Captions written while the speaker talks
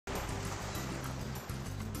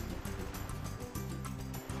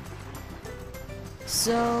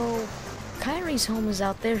So, Kyrie's home is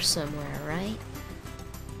out there somewhere, right?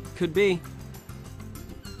 Could be.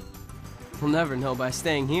 We'll never know by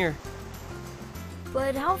staying here.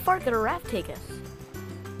 But how far could a raft take us?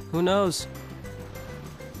 Who knows?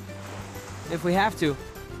 If we have to,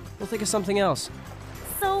 we'll think of something else.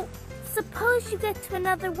 So, suppose you get to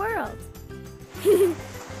another world.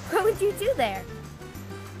 What would you do there?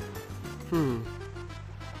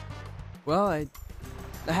 Well, I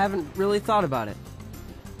haven't really thought about it.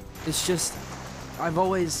 It's just, I've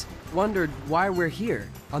always wondered why we're here,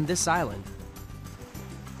 on this island.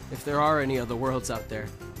 If there are any other worlds out there,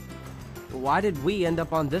 why did we end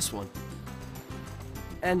up on this one?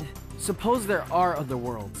 And suppose there are other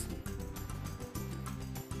worlds.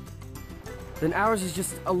 Then ours is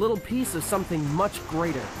just a little piece of something much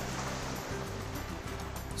greater.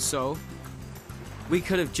 So, we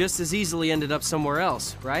could have just as easily ended up somewhere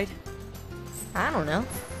else, right? I don't know.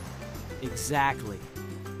 Exactly.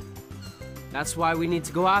 That's why we need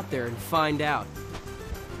to go out there and find out.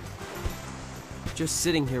 Just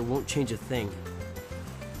sitting here won't change a thing.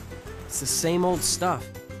 It's the same old stuff.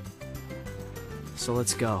 So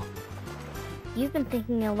let's go. You've been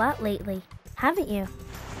thinking a lot lately, haven't you?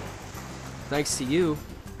 Thanks to you.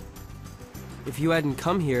 If you hadn't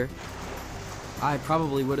come here, I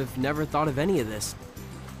probably would have never thought of any of this.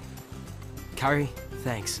 Kyrie,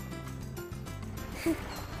 thanks.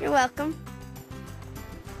 You're welcome.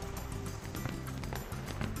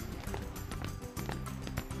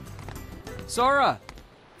 Sora!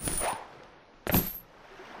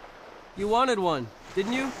 You wanted one,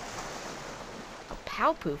 didn't you? A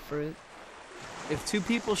Paopu fruit? If two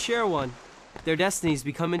people share one, their destinies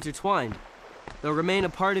become intertwined. They'll remain a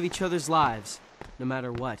part of each other's lives, no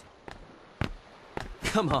matter what.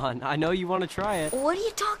 Come on, I know you want to try it. What are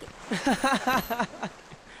you talking?